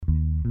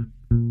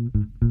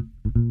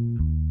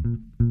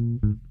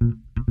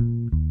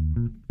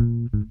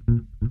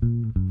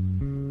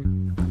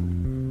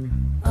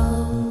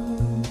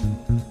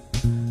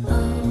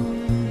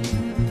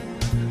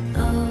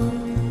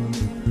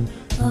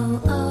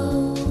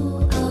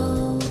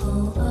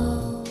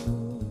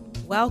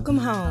Welcome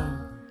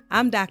home.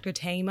 I'm Dr.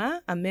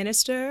 Tama, a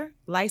minister,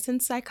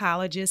 licensed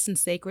psychologist, and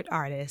sacred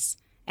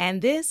artist,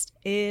 and this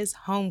is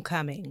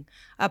Homecoming,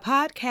 a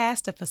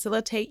podcast to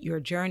facilitate your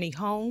journey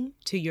home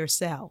to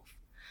yourself.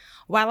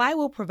 While I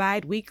will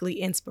provide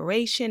weekly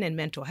inspiration and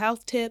mental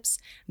health tips,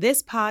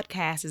 this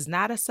podcast is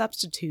not a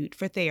substitute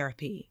for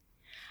therapy.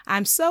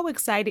 I'm so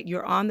excited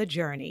you're on the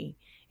journey.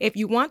 If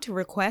you want to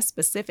request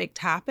specific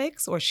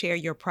topics or share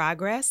your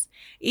progress,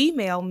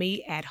 email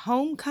me at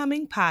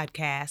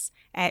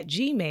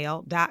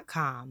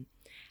homecomingpodcast@gmail.com.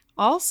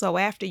 Also,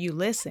 after you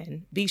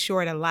listen, be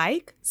sure to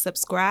like,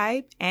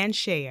 subscribe, and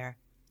share.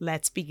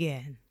 Let's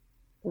begin.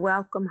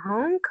 Welcome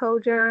home,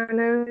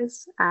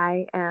 co-journers.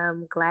 I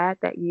am glad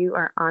that you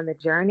are on the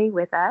journey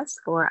with us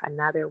for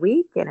another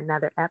week and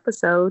another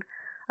episode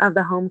of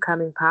the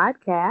Homecoming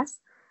Podcast.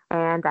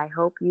 And I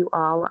hope you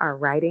all are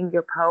writing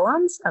your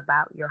poems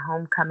about your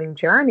homecoming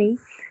journey.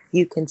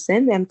 You can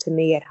send them to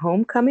me at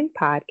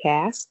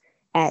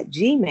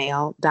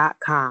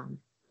homecomingpodcast@gmail.com.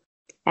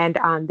 And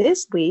on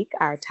this week,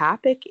 our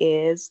topic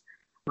is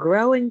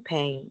growing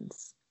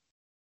pains.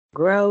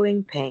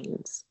 Growing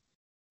pains.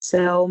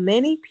 So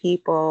many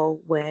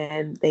people,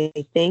 when they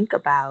think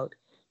about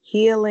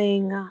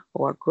healing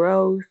or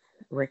growth,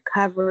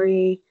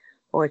 recovery,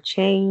 or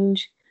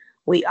change,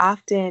 we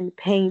often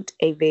paint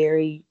a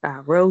very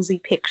rosy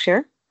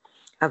picture,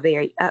 a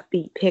very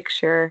upbeat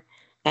picture,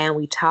 and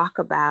we talk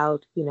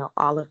about,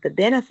 all of the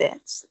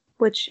benefits,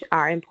 which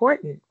are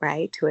important,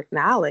 right, to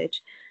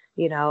acknowledge,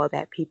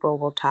 that people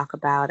will talk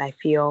about, I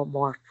feel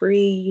more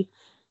free,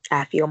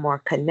 I feel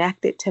more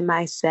connected to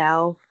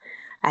myself,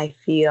 I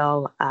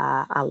feel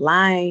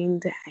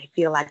aligned. I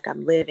feel like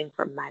I'm living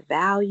from my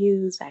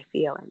values. I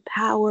feel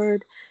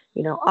empowered.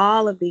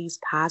 All of these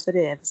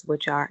positives,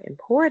 which are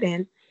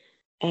important.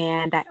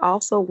 And I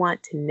also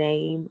want to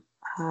name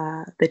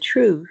the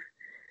truth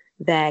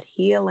that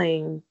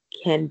healing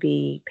can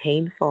be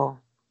painful,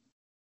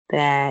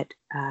 that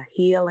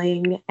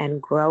healing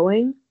and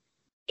growing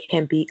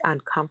can be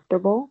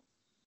uncomfortable,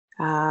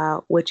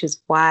 which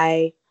is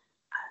why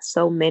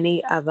so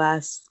many of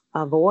us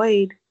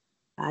avoid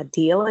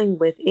dealing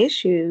with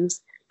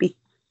issues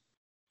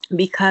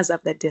because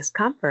of the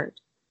discomfort.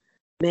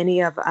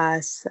 Many of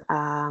us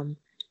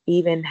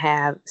even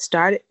have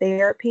started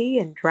therapy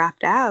and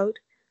dropped out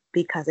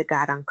because it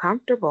got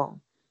uncomfortable.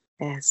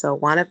 And so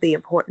one of the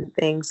important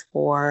things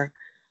for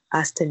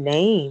us to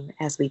name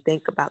as we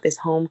think about this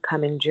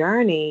homecoming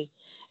journey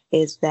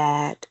is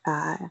that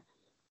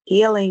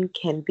healing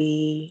can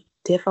be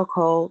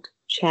difficult,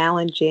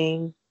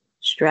 challenging,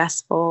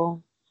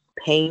 stressful,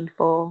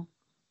 painful,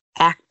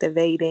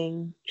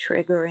 activating,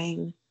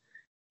 triggering,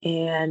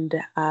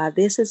 and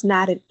this is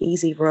not an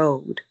easy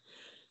road.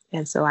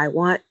 And so I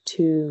want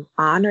to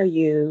honor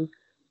you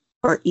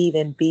for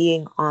even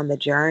being on the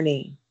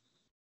journey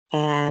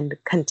and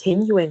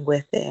continuing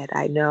with it.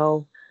 I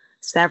know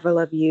several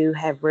of you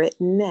have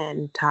written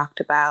and talked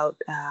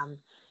about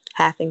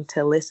having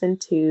to listen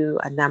to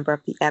a number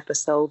of the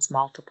episodes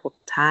multiple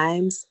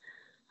times.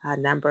 A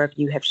number of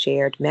you have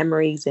shared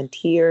memories and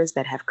tears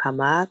that have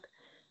come up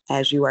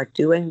as you are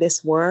doing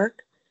this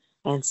work.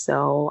 And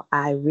so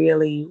I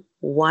really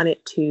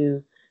wanted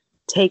to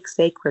take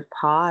sacred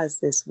pause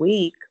this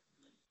week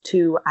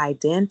to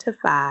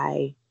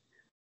identify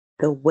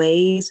the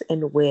ways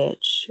in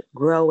which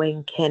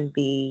growing can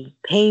be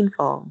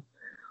painful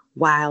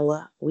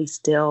while we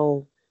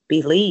still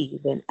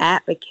believe and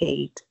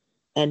advocate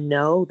and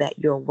know that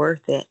you're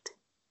worth it,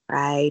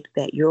 right?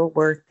 That you're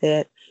worth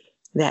it,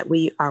 that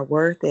we are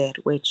worth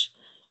it, which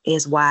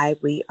is why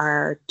we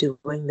are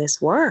doing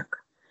this work.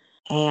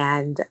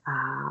 And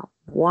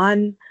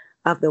one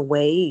of the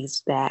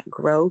ways that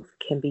growth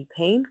can be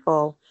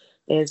painful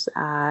is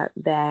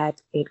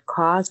that it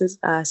causes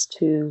us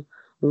to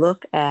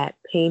look at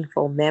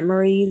painful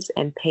memories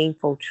and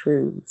painful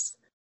truths.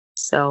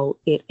 So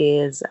it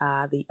is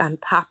the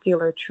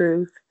unpopular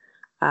truth,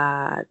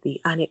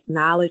 the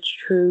unacknowledged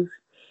truth,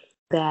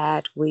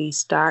 that we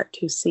start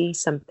to see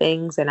some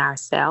things in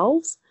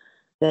ourselves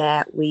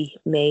that we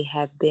may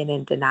have been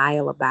in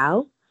denial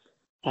about.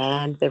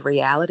 And the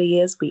reality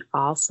is we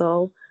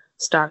also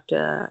start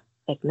to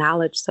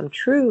acknowledge some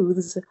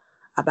truths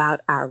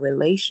about our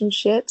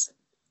relationships,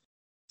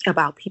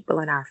 about people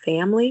in our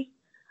family,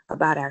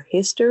 about our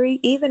history,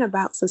 even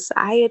about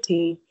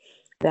society,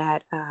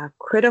 that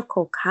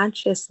critical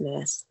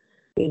consciousness,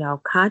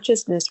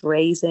 consciousness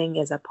raising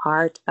is a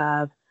part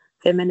of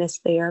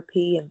feminist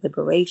therapy and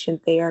liberation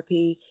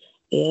therapy,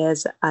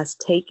 is us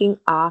taking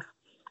off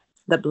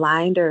the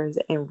blinders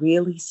and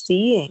really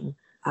seeing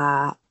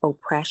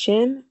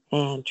oppression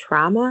and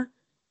trauma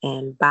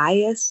and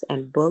bias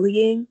and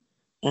bullying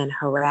and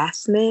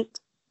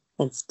harassment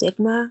and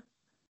stigma.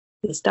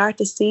 We start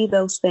to see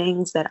those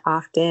things that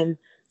often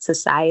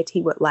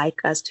society would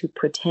like us to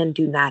pretend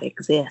do not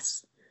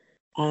exist.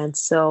 And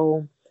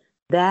so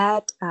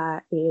that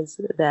is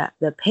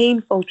the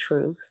painful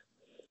truth.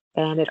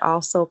 And it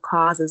also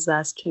causes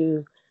us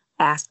to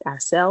ask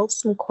ourselves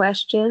some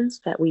questions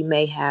that we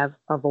may have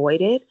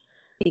avoided,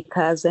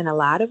 because in a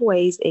lot of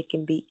ways it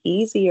can be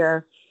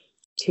easier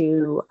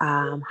to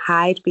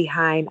hide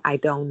behind I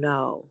don't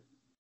know,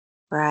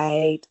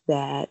 right?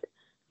 That,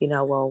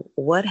 well,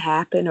 what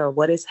happened or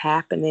what is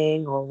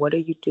happening or what are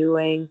you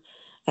doing?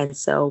 And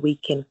so we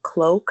can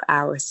cloak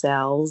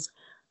ourselves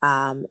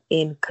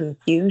in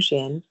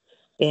confusion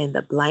in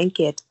the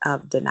blanket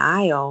of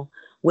denial,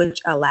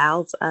 which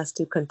allows us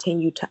to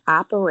continue to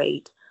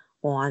operate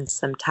on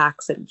some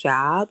toxic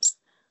jobs,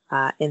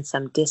 in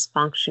some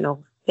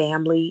dysfunctional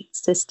family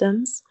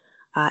systems,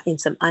 in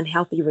some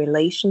unhealthy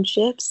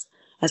relationships.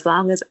 As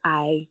long as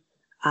I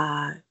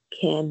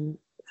can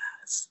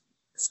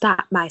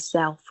stop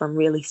myself from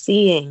really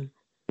seeing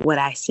what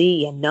I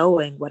see and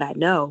knowing what I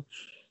know.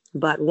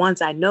 But once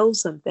I know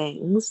some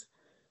things,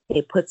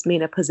 it puts me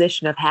in a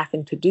position of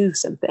having to do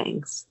some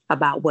things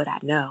about what I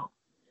know.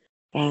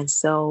 And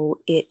so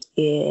it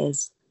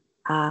is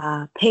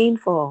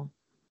painful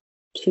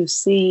to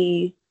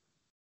see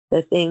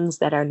the things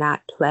that are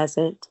not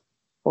pleasant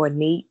or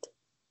neat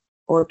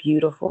or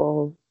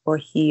beautiful or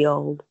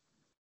healed,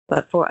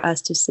 but for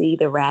us to see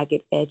the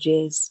ragged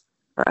edges,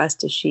 for us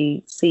to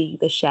see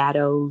the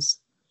shadows,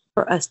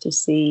 for us to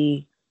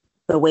see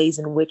the ways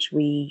in which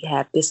we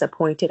have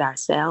disappointed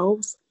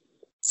ourselves,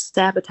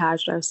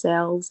 sabotaged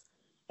ourselves,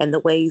 and the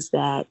ways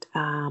that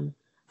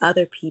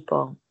other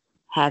people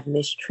have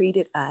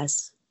mistreated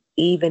us,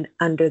 even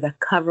under the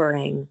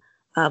covering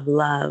of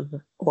love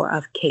or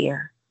of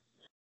care.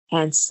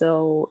 And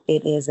so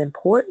it is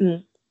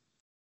important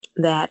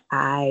that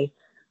I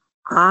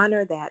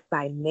honor that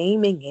by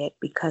naming it,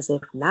 because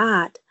if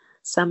not,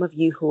 some of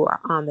you who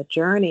are on the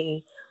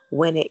journey,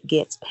 when it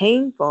gets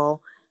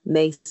painful,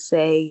 may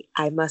say,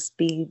 I must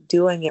be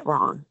doing it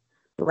wrong,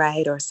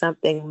 right? Or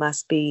something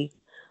must be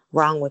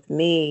wrong with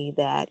me,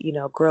 that,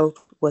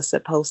 growth was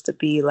supposed to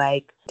be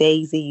like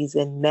daisies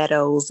and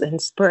meadows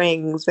and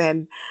springs.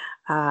 And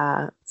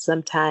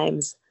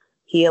sometimes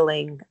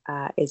healing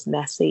is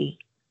messy.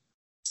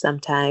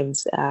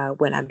 Sometimes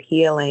when I'm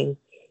healing,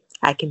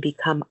 I can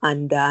become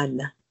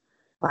undone,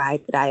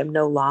 right? That I am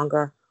no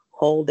longer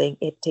holding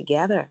it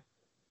together.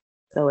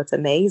 So it's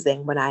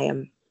amazing when I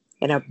am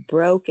in a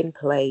broken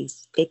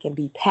place, it can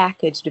be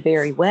packaged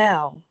very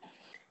well.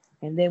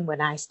 And then when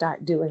I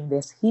start doing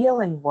this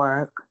healing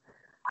work,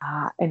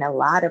 in a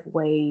lot of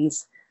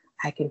ways,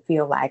 I can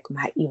feel like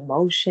my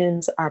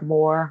emotions are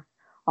more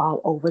all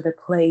over the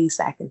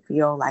place. I can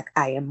feel like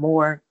I am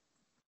more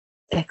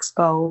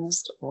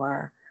exposed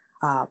or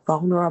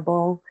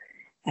vulnerable.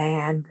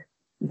 And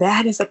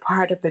that is a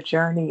part of the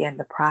journey and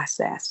the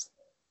process.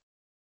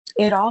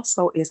 It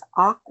also is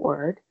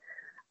awkward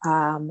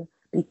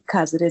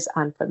because it is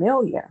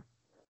unfamiliar.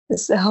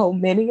 So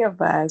many of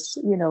us,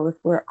 if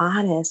we're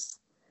honest,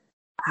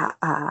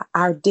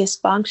 our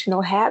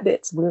dysfunctional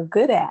habits we're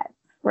good at,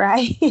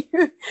 right?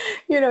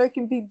 It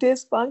can be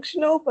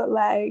dysfunctional, but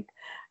like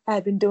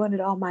I've been doing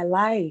it all my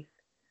life.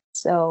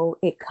 So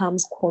it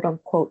comes, quote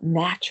unquote,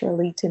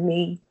 naturally to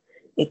me.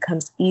 It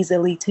comes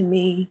easily to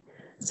me.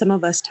 Some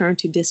of us turn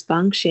to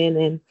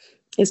dysfunction and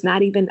it's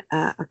not even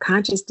a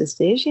conscious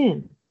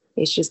decision.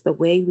 It's just the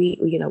way we,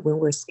 when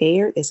we're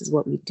scared, this is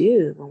what we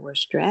do. When we're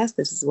stressed,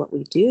 this is what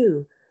we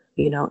do,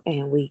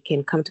 and we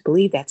can come to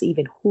believe that's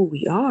even who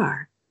we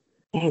are.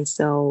 And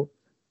so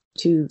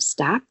to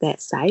stop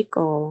that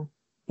cycle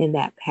and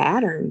that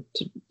pattern,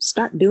 to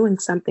start doing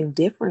something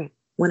different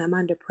when I'm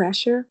under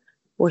pressure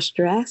or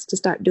stressed, to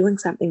start doing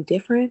something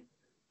different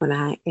when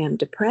I am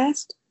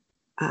depressed,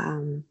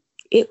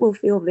 it will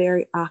feel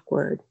very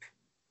awkward,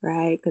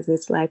 right? Because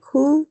it's like,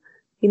 who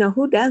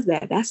does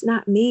that? That's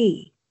not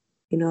me,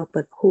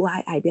 but who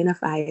I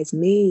identify as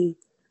me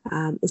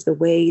is the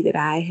way that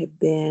I have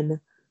been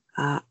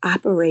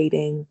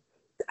operating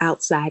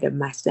outside of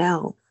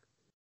myself.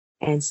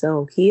 And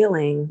so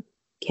healing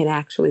can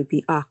actually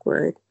be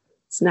awkward.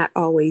 It's not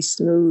always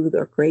smooth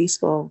or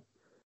graceful.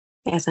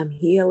 As I'm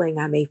healing,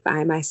 I may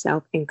find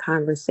myself in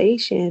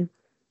conversation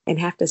and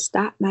have to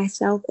stop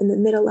myself in the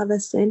middle of a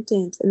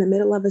sentence, in the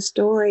middle of a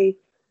story,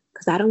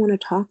 because I don't want to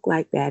talk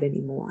like that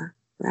anymore,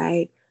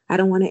 right? I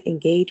don't want to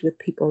engage with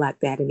people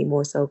like that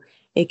anymore. So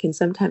it can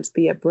sometimes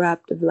be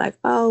abrupt of like,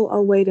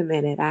 oh, wait a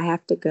minute, I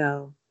have to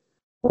go.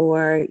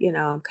 Or,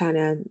 I'm kind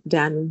of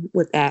done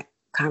with that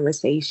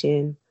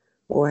conversation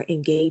or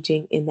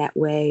engaging in that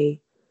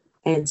way.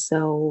 And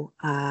so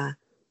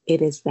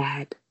it is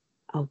that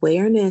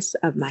awareness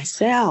of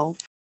myself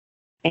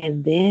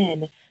and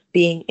then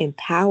being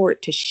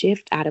empowered to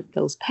shift out of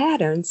those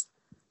patterns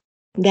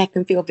that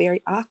can feel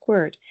very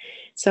awkward.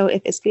 So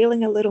if it's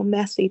feeling a little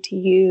messy to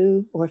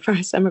you, or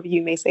for some of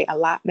you may say a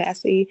lot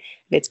messy,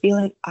 if it's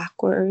feeling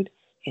awkward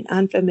and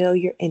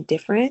unfamiliar and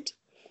different,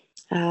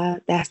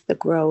 that's the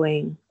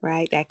growing,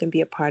 right? That can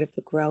be a part of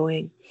the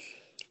growing.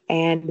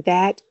 And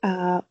that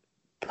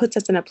puts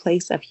us in a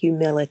place of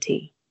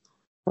humility,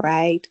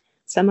 right?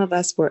 Some of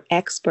us were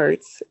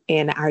experts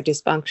in our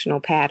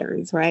dysfunctional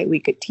patterns, right? We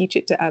could teach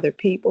it to other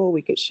people.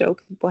 We could show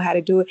people how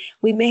to do it.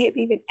 We may have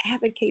even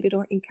advocated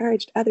or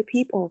encouraged other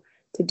people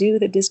to do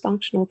the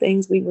dysfunctional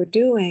things we were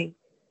doing.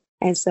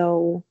 And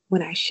so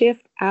when I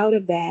shift out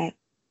of that,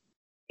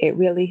 it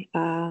really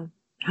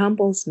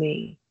humbles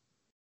me.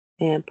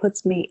 and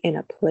puts me in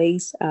a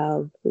place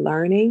of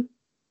learning.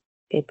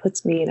 It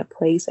puts me in a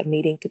place of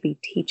needing to be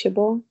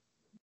teachable.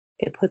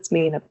 It puts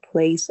me in a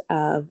place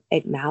of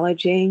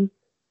acknowledging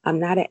I'm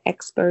not an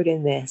expert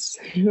in this,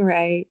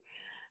 right?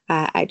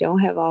 I don't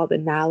have all the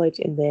knowledge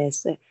in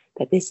this,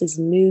 that this is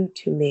new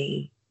to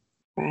me,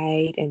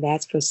 right? And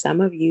that's for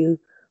some of you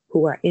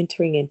who are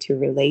entering into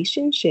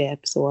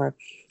relationships or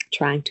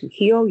trying to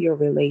heal your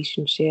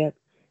relationship,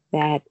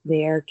 that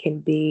there can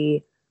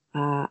be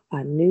a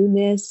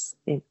newness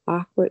and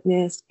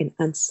awkwardness and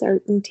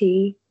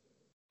uncertainty,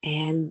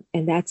 and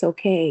that's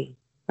okay,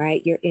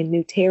 right? You're in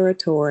new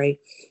territory,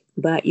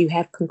 but you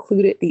have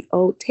concluded the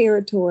old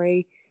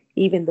territory,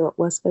 even though it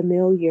was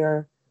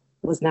familiar,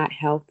 was not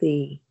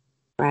healthy,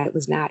 right?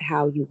 Was not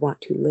how you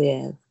want to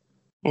live.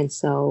 And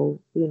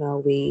so,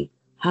 we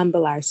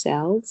humble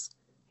ourselves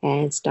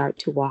and start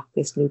to walk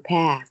this new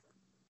path.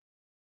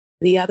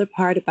 The other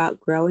part about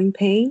growing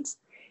pains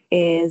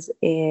is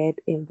it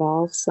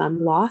involves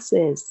some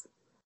losses.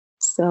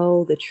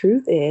 So the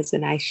truth is,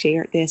 and I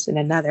shared this in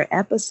another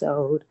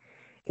episode,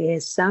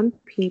 is some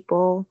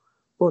people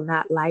will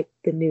not like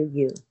the new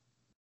you.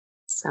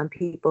 Some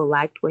people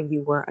liked when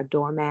you were a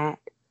doormat.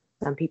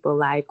 Some people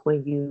liked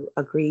when you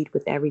agreed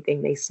with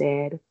everything they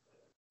said.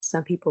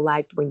 Some people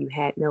liked when you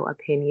had no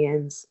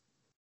opinions.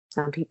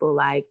 Some people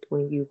liked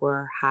when you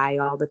were high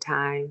all the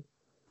time.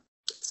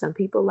 Some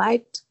people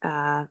liked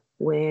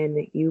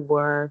when you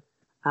were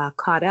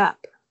caught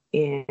up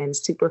in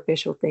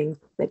superficial things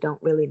that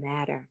don't really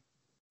matter.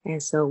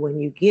 And so when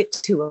you get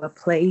to a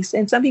place,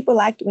 and some people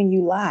liked when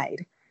you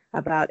lied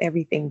about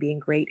everything being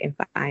great and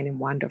fine and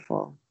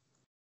wonderful.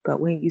 But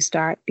when you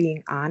start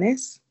being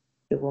honest,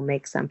 it will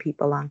make some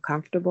people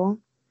uncomfortable.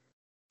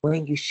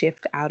 When you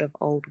shift out of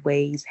old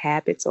ways,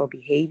 habits, or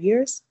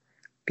behaviors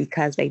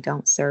because they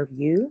don't serve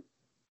you,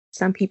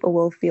 some people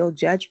will feel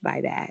judged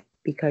by that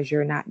because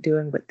you're not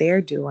doing what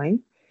they're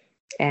doing.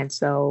 And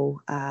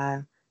so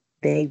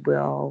they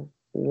will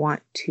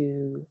want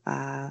to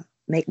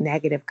make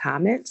negative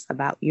comments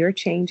about your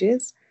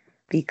changes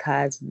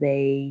because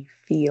they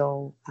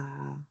feel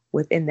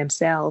within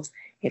themselves,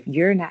 if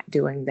you're not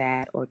doing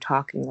that or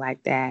talking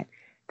like that,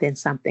 then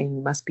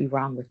something must be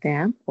wrong with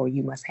them, or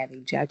you must have a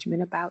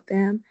judgment about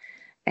them.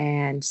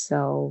 And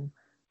so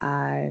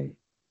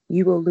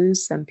you will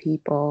lose some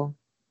people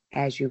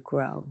as you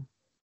grow.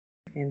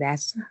 And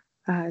that's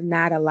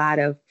not a lot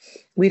of,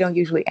 we don't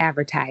usually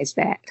advertise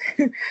that.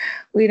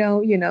 We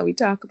don't, we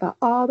talk about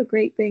all the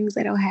great things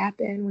that'll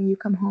happen when you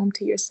come home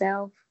to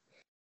yourself.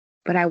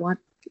 But I want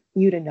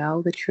you to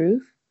know the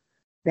truth,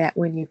 that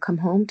when you come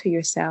home to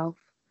yourself,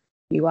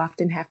 you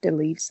often have to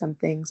leave some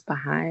things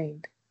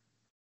behind,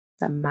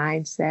 some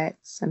mindsets,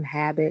 some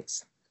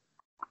habits,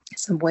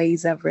 some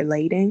ways of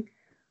relating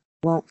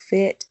won't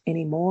fit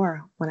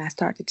anymore. When I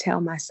start to tell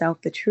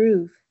myself the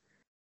truth,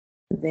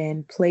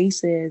 then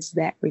places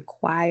that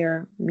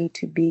require me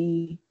to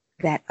be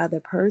that other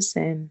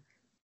person,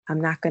 I'm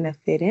not going to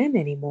fit in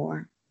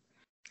anymore.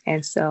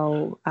 And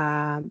so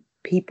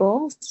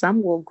people,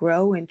 some will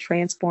grow and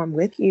transform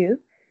with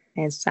you.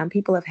 And some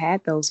people have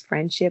had those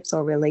friendships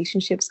or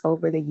relationships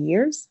over the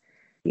years,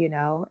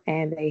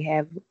 and they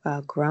have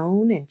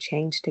grown and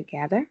changed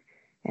together.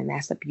 And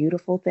that's a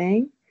beautiful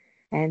thing.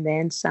 And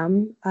then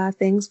some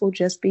things will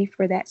just be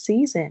for that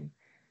season,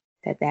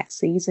 that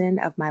season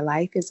of my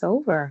life is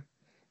over,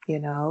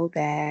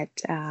 that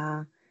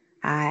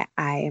I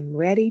am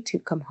ready to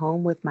come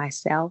home with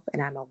myself,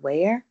 and I'm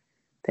aware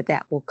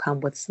that will come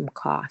with some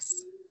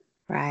costs,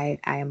 right?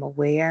 I am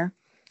aware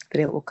that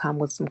it will come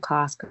with some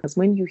costs, because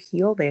when you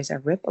heal, there's a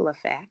ripple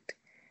effect.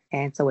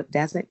 And so it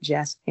doesn't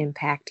just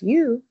impact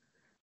you,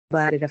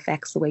 but it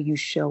affects the way you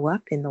show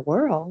up in the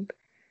world.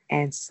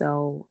 And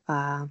so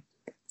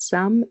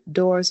some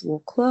doors will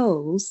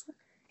close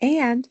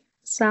and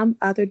some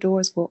other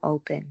doors will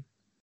open,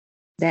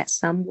 that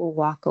some will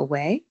walk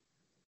away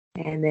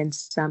and then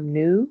some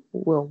new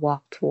will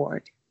walk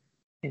toward,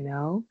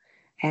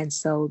 And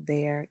so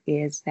there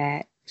is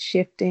that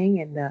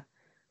shifting, and the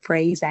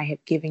phrase I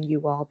have given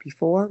you all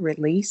before,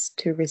 release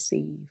to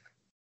receive.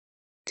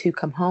 To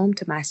come home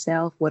to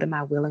myself, what am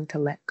I willing to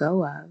let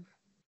go of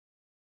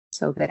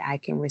so that I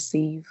can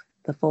receive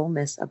the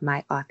fullness of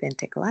my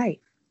authentic life?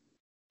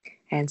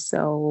 And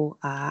so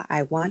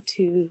I want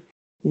to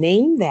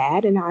name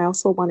that, and I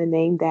also want to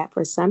name that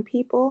for some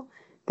people,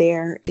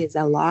 there is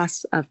a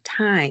loss of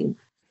time.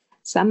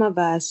 Some of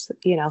us,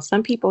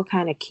 some people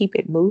kind of keep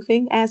it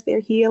moving as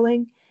they're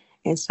healing.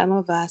 And some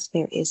of us,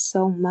 there is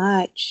so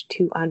much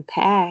to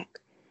unpack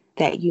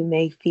that you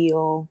may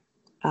feel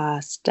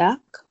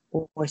stuck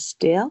or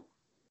still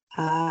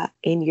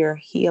in your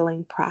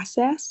healing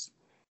process.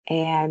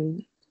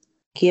 And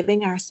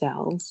giving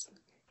ourselves,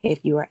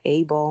 if you are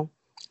able,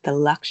 the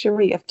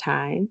luxury of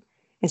time.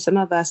 And some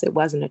of us, it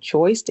wasn't a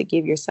choice to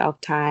give yourself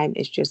time.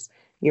 It's just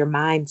your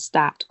mind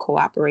stopped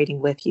cooperating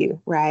with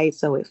you, right?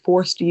 So it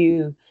forced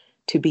you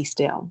to be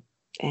still.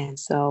 And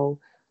so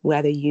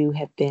whether you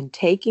have been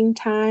taking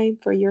time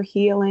for your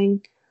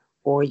healing,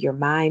 or your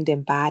mind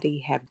and body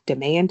have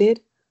demanded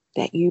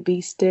that you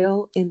be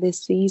still in this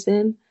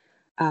season,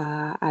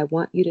 I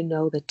want you to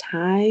know the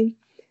time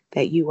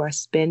that you are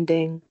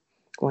spending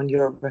on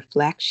your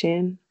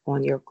reflection,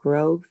 on your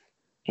growth,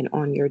 and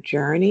on your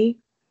journey,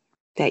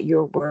 that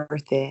you're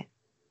worth it,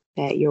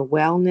 that your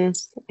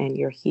wellness and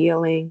your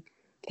healing,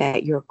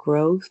 that your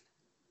growth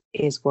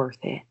is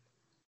worth it.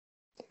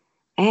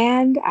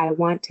 And I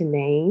want to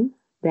name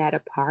that a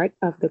part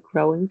of the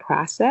growing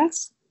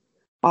process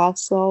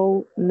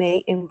also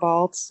will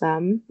involve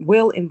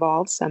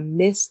some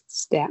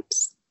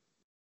missteps,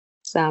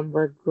 some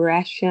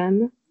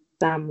regression,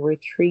 some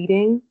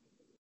retreating,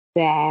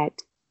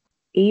 that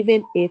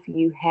even if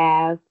you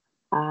have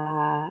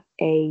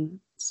a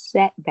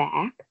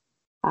setback,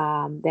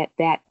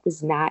 that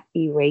does not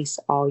erase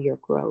all your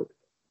growth.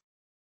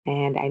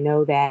 And I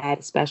know that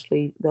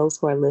especially those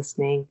who are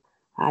listening,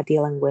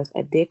 dealing with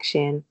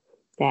addiction,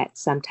 that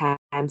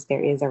sometimes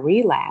there is a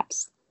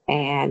relapse.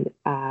 And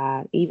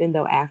even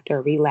though after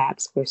a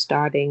relapse, we're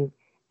starting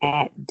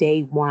at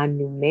day one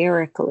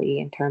numerically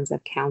in terms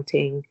of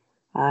counting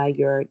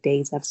your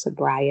days of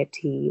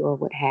sobriety or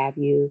what have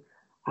you,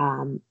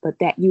 but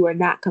that you are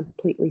not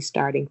completely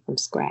starting from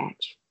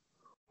scratch.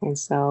 And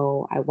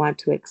so I want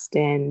to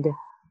extend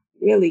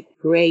really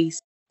grace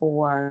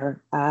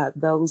for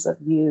those of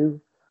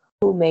you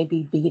who may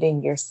be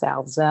beating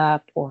yourselves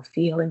up or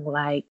feeling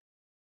like,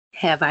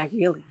 have I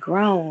really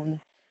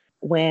grown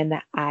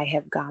when I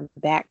have gone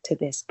back to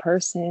this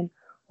person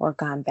or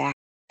gone back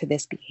to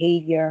this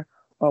behavior,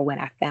 or when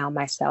I found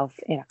myself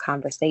in a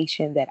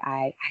conversation that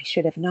I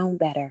should have known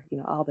better,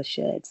 all the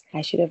shoulds.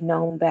 I should have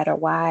known better.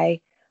 Why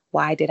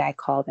did I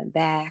call them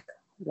back?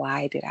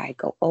 Why did I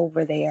go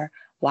over there?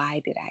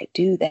 Why did I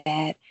do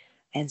that?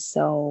 And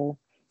so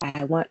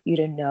I want you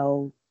to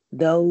know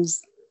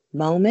those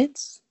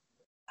moments,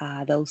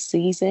 those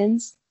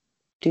seasons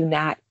do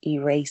not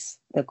erase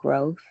the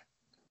growth,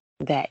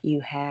 that you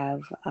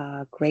have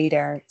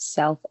greater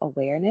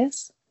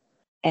self-awareness.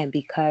 And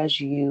because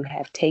you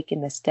have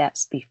taken the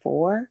steps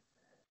before,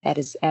 that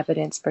is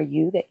evidence for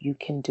you that you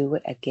can do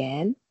it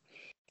again.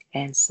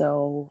 And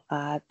so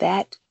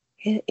that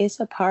is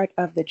a part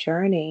of the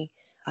journey,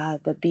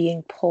 the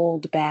being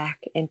pulled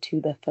back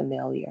into the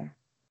familiar,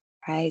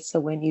 right? So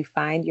when you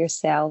find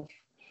yourself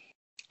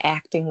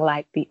acting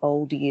like the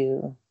old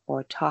you,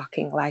 or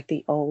talking like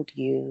the old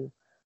you,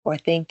 or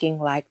thinking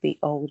like the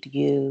old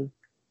you,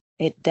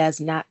 it does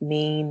not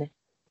mean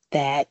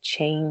that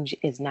change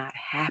is not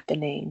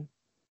happening.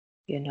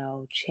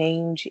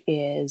 Change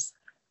is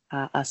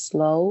a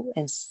slow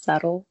and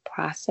subtle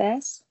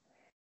process.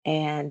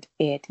 And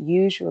it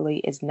usually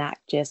is not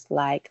just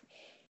like,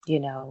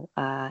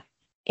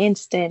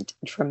 instant,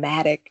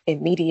 dramatic,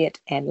 immediate,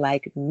 and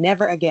like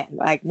never again.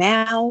 Like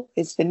now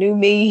it's the new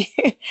me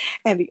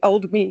and the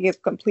old me is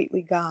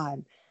completely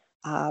gone.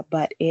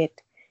 But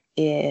it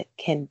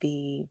can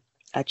be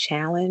a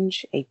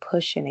challenge, a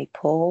push and a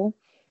pull,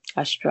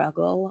 a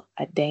struggle,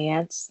 a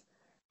dance,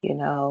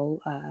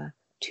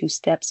 2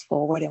 steps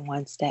forward and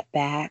 1 step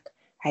back,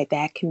 right?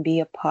 That can be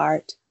a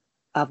part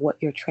of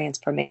what your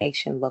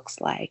transformation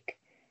looks like.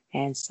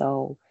 And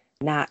so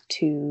not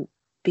to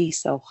be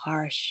so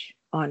harsh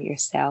on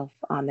yourself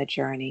on the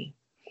journey.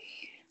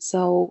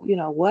 So,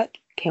 what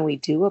can we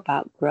do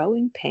about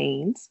growing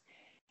pains?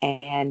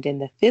 And in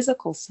the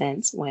physical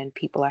sense, when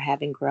people are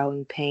having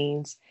growing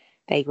pains,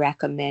 they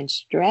recommend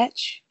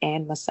stretch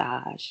and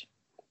massage.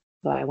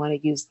 So I want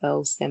to use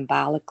those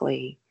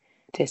symbolically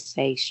to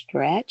say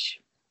stretch,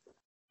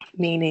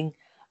 meaning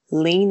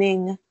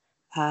leaning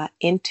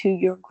into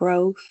your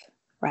growth,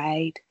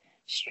 right?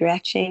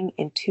 Stretching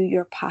into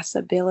your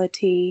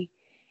possibility,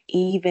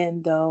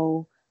 even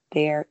though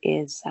there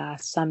is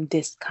some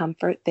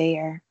discomfort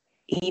there,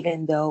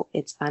 even though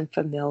it's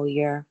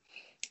unfamiliar,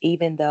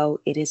 even though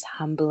it is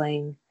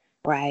humbling,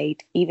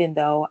 right? Even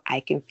though I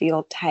can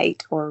feel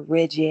tight or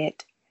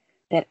rigid,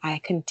 that I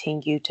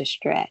continue to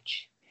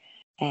stretch.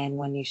 And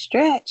when you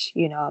stretch,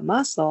 a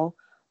muscle,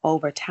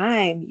 over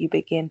time, you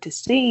begin to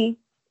see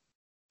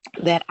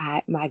that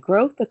my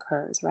growth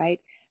occurs, right?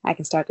 I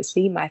can start to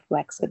see my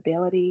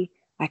flexibility.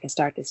 I can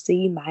start to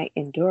see my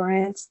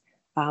endurance,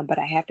 but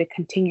I have to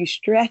continue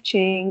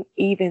stretching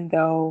even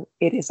though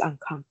it is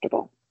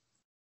uncomfortable.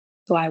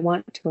 So I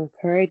want to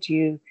encourage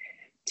you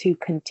to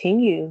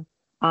continue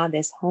on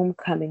this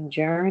homecoming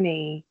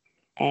journey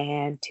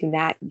and to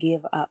not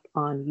give up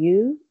on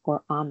you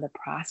or on the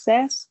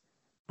process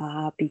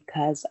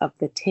because of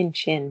the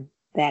tension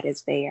that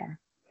is there.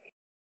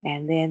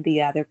 And then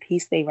the other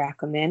piece they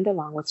recommend,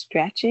 along with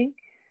stretching,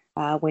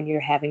 when you're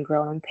having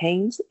growing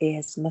pains,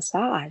 is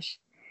massage.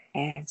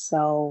 And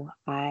so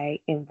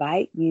I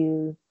invite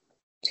you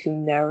to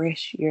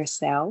nourish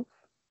yourself,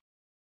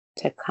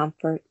 to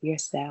comfort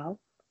yourself,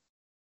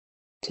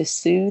 to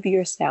soothe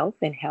yourself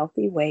in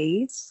healthy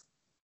ways,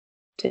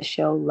 to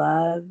show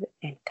love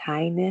and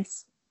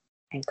kindness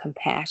and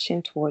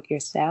compassion toward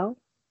yourself.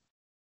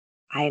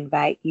 I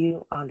invite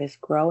you on this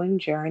growing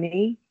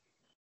journey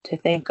to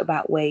think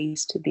about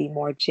ways to be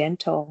more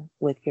gentle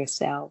with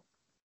yourself,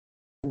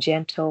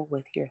 gentle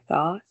with your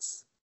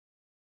thoughts,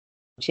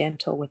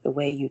 gentle with the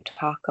way you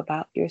talk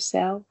about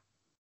yourself,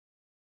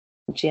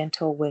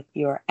 gentle with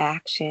your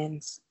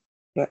actions,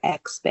 your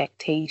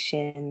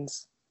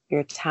expectations,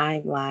 your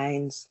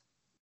timelines,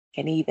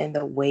 and even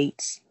the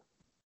weights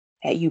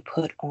that you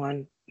put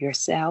on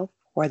yourself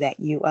or that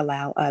you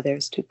allow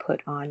others to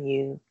put on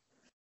you.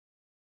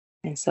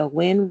 And so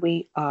when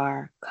we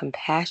are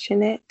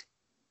compassionate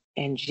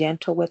and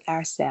gentle with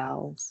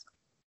ourselves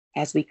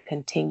as we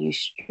continue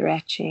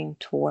stretching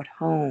toward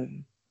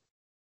home,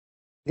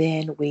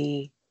 then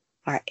we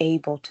are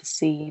able to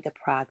see the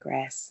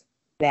progress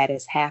that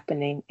is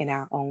happening in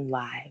our own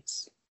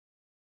lives.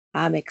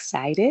 I'm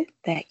excited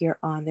that you're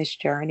on this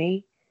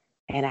journey,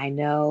 and I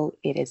know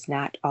it is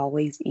not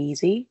always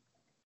easy,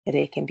 that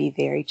it can be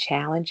very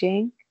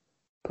challenging,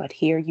 but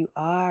here you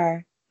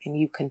are and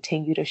you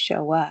continue to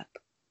show up.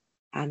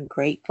 I'm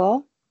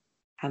grateful.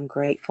 I'm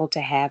grateful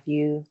to have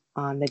you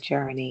on the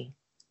journey.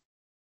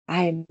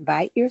 I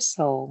invite your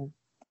soul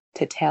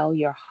to tell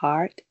your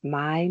heart,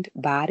 mind,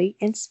 body,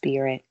 and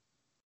spirit,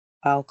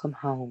 welcome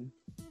home.